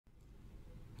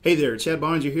Hey there, Chad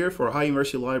Boeninger here for Ohio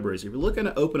University Libraries. If you're looking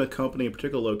to open a company in a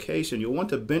particular location, you'll want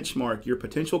to benchmark your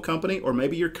potential company or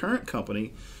maybe your current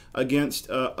company against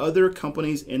other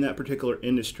companies in that particular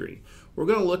industry. We're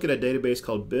going to look at a database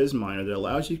called Bizminer that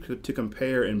allows you to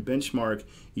compare and benchmark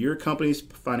your company's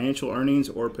financial earnings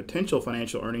or potential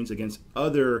financial earnings against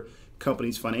other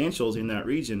companies' financials in that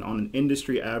region on an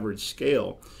industry average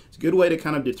scale. It's a good way to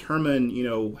kind of determine,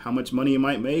 how much money you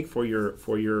might make for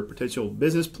your potential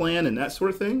business plan and that sort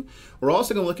of thing. We're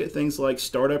also going to look at things like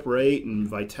startup rate and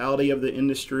vitality of the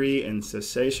industry and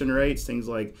cessation rates, things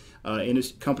like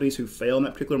companies who fail in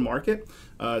that particular market.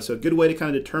 So a good way to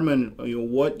kind of determine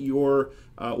what your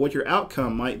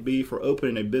outcome might be for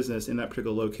opening a business in that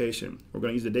particular location. We're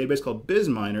going to use a database called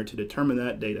Bizminer to determine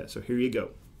that data. So here you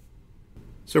go.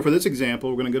 So for this example,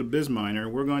 we're going to go to Bizminer.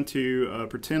 We're going to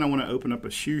pretend I want to open up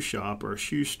a shoe shop or a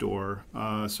shoe store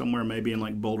somewhere maybe in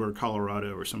like Boulder,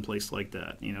 Colorado or someplace like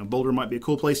that. Boulder might be a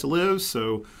cool place to live,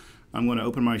 so I'm going to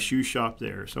open my shoe shop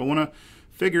there. So I want to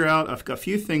figure out a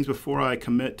few things before I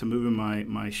commit to moving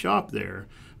my shop there.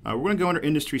 We're going to go under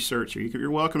industry search here.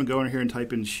 You're welcome to go in here and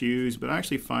type in shoes, but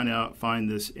actually find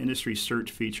this industry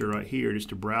search feature right here just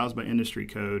to browse by industry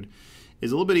code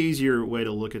is a little bit easier way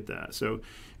to look at that. So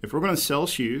if we're going to sell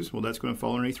shoes, well, that's going to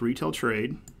fall underneath retail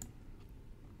trade.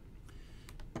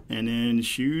 And then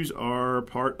shoes are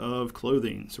part of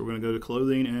clothing. So we're going to go to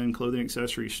clothing and clothing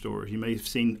accessory stores. You may have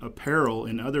seen apparel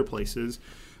in other places.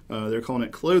 They're calling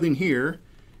it clothing here.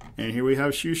 And here we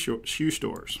have shoe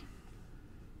stores.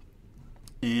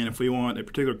 And if we want a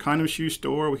particular kind of shoe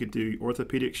store, we could do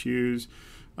orthopedic shoes,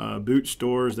 boot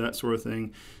stores, that sort of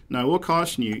thing. Now, I will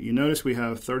caution you, you notice we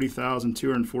have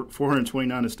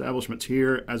 30,429 establishments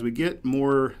here. As we get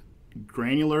more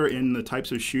granular in the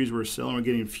types of shoes we're selling, we're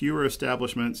getting fewer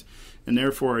establishments, and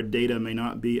therefore our data may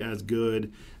not be as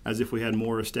good as if we had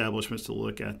more establishments to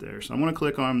look at there. So I'm going to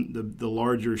click on the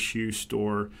larger shoe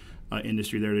store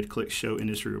industry there to click Show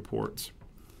Industry Reports.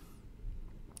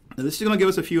 Now, this is going to give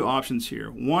us a few options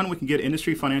here. One, we can get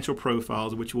industry financial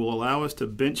profiles, which will allow us to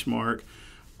benchmark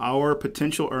our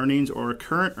potential earnings or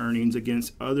current earnings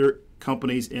against other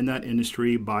companies in that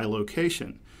industry by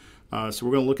location. So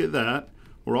we're going to look at that.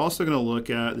 We're also going to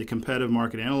look at the competitive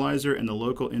market analyzer and the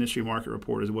local industry market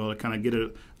report as well to kind of get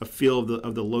a feel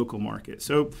of the local market.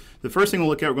 So the first thing we'll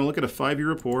look at, we're going to look at a 5-year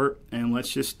report, and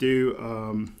let's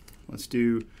do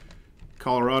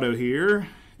Colorado here,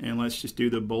 and let's just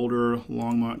do the Boulder,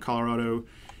 Longmont, Colorado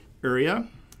area.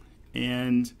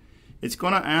 And it's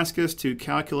going to ask us to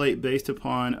calculate based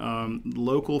upon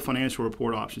local financial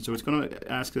report options. So it's going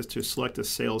to ask us to select a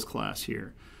sales class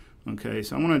here. Okay,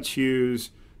 so I'm going to choose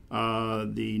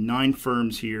the 9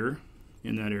 firms here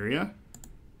in that area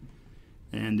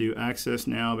and do access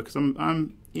now because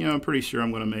I'm pretty sure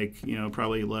I'm going to make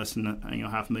probably less than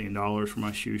 $500,000 for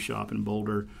my shoe shop in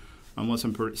Boulder unless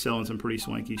I'm selling some pretty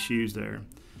swanky shoes there.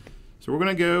 So we're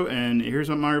going to go, and here's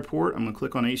my report. I'm going to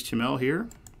click on HTML here.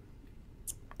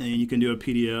 And you can do a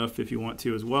PDF if you want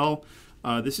to as well.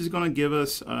 This is going to give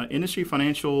us industry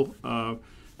financial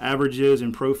averages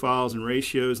and profiles and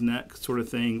ratios and that sort of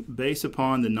thing based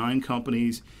upon the 9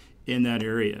 companies in that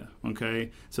area.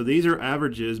 Okay, so these are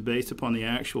averages based upon the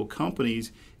actual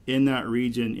companies in that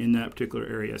region in that particular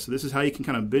area. So this is how you can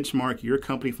kind of benchmark your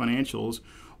company financials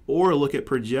or look at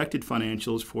projected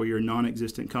financials for your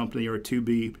non-existent company or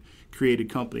to-be created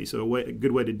company. So a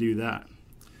good way to do that.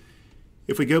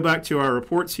 If we go back to our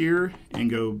reports here and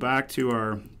go back to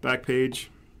our back page,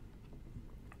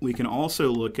 we can also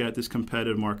look at this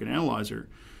competitive market analyzer,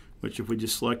 which if we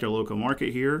just select our local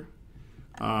market here,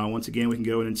 once again we can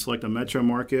go in and select a metro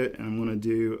market, and I'm going to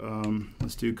do,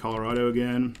 let's do Colorado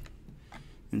again.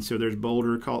 And so there's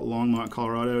Boulder, Longmont,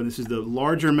 Colorado, and this is the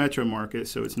larger metro market,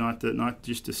 so it's not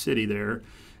just a city there.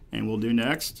 And we'll do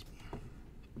next.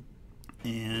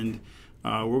 And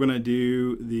we're going to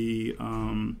do the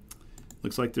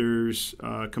looks like there's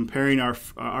comparing we're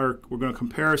going to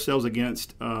compare ourselves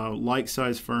against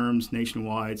like-size firms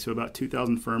nationwide. So about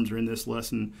 2,000 firms are in this less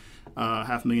than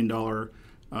 $500,000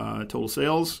 total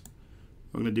sales.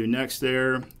 We're going to do next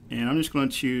there, and I'm just going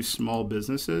to choose small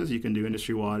businesses. You can do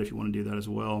industry-wide if you want to do that as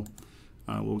well.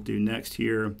 We'll do next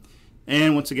here,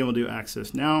 and once again we'll do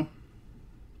access now.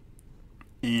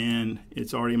 And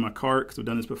it's already in my cart because I've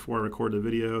done this before I record the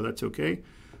video. That's okay.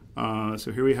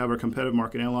 So here we have our competitive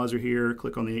market analyzer here.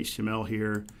 Click on the HTML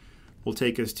here. Will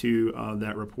take us to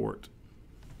that report.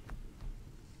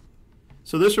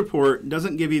 So this report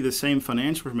doesn't give you the same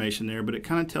financial information there, but it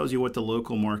kind of tells you what the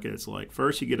local market is like.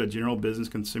 First, you get a general business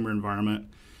consumer environment.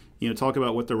 Talk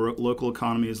about what the local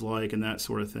economy is like and that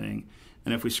sort of thing.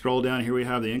 And if we scroll down here, we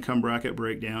have the income bracket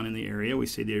breakdown in the area. We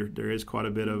see there is quite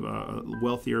a bit of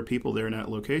wealthier people there in that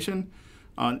location.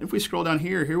 If we scroll down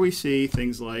here we see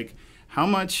things like how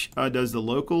much does the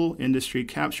local industry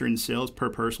capture in sales per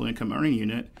personal income earning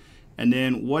unit, and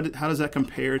then how does that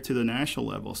compare to the national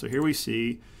level? So here we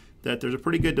see that there's a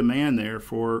pretty good demand there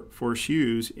for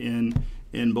shoes in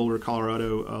Boulder,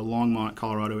 Colorado, Longmont,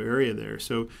 Colorado area there.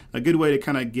 So a good way to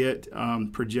kind of get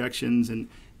projections and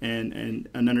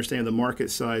understand the market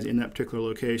size in that particular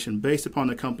location based upon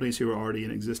the companies who are already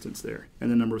in existence there and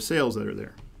the number of sales that are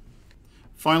there.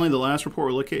 Finally, the last report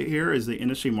we'll look at here is the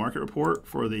industry market report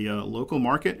for the local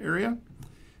market area.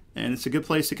 And it's a good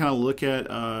place to kind of look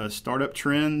at startup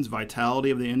trends, vitality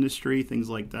of the industry, things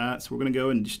like that. So we're going to go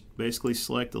and just basically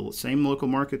select the same local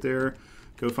market there,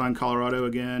 go find Colorado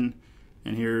again,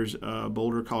 and here's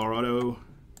Boulder, Colorado.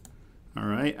 All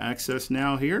right, access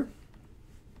now here.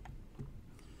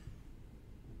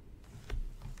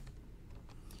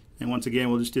 And once again,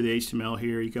 we'll just do the HTML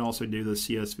here. You can also do the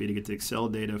CSV to get the Excel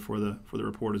data for the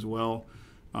report as well.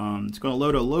 It's going to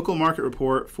load a local market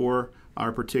report for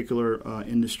our particular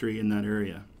industry in that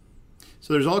area.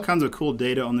 So there's all kinds of cool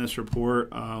data on this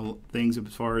report, things as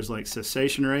far as like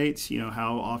cessation rates,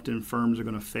 how often firms are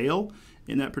going to fail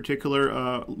in that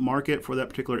particular market for that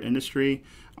particular industry.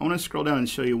 I want to scroll down and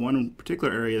show you one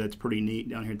particular area that's pretty neat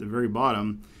down here at the very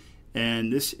bottom.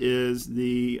 And this is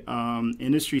the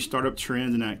industry startup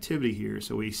trends and activity here.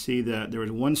 So we see that there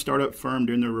was one startup firm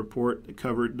during the report that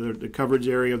covered the coverage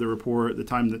area of the report at the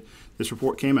time that this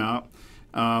report came out,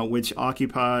 which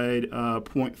occupied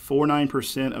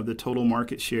 0.49% of the total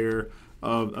market share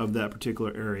of that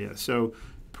particular area. So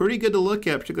pretty good to look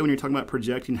at, particularly when you're talking about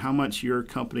projecting how much your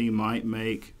company might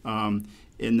make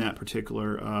in that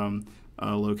particular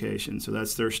location. So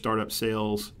that's their startup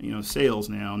sales, sales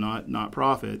now, not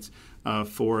profits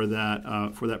for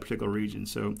that particular region.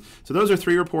 So those are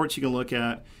 3 reports you can look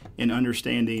at in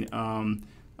understanding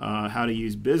how to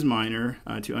use Bizminer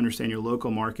to understand your local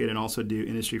market and also do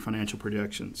industry financial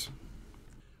projections.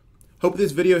 Hope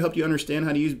this video helped you understand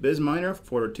how to use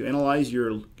Bizminer to analyze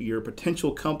your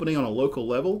potential company on a local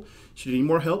level. Should you need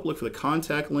more help, look for the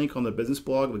contact link on the business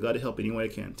blog. We're glad to help any way I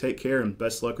can. Take care and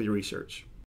best luck with your research.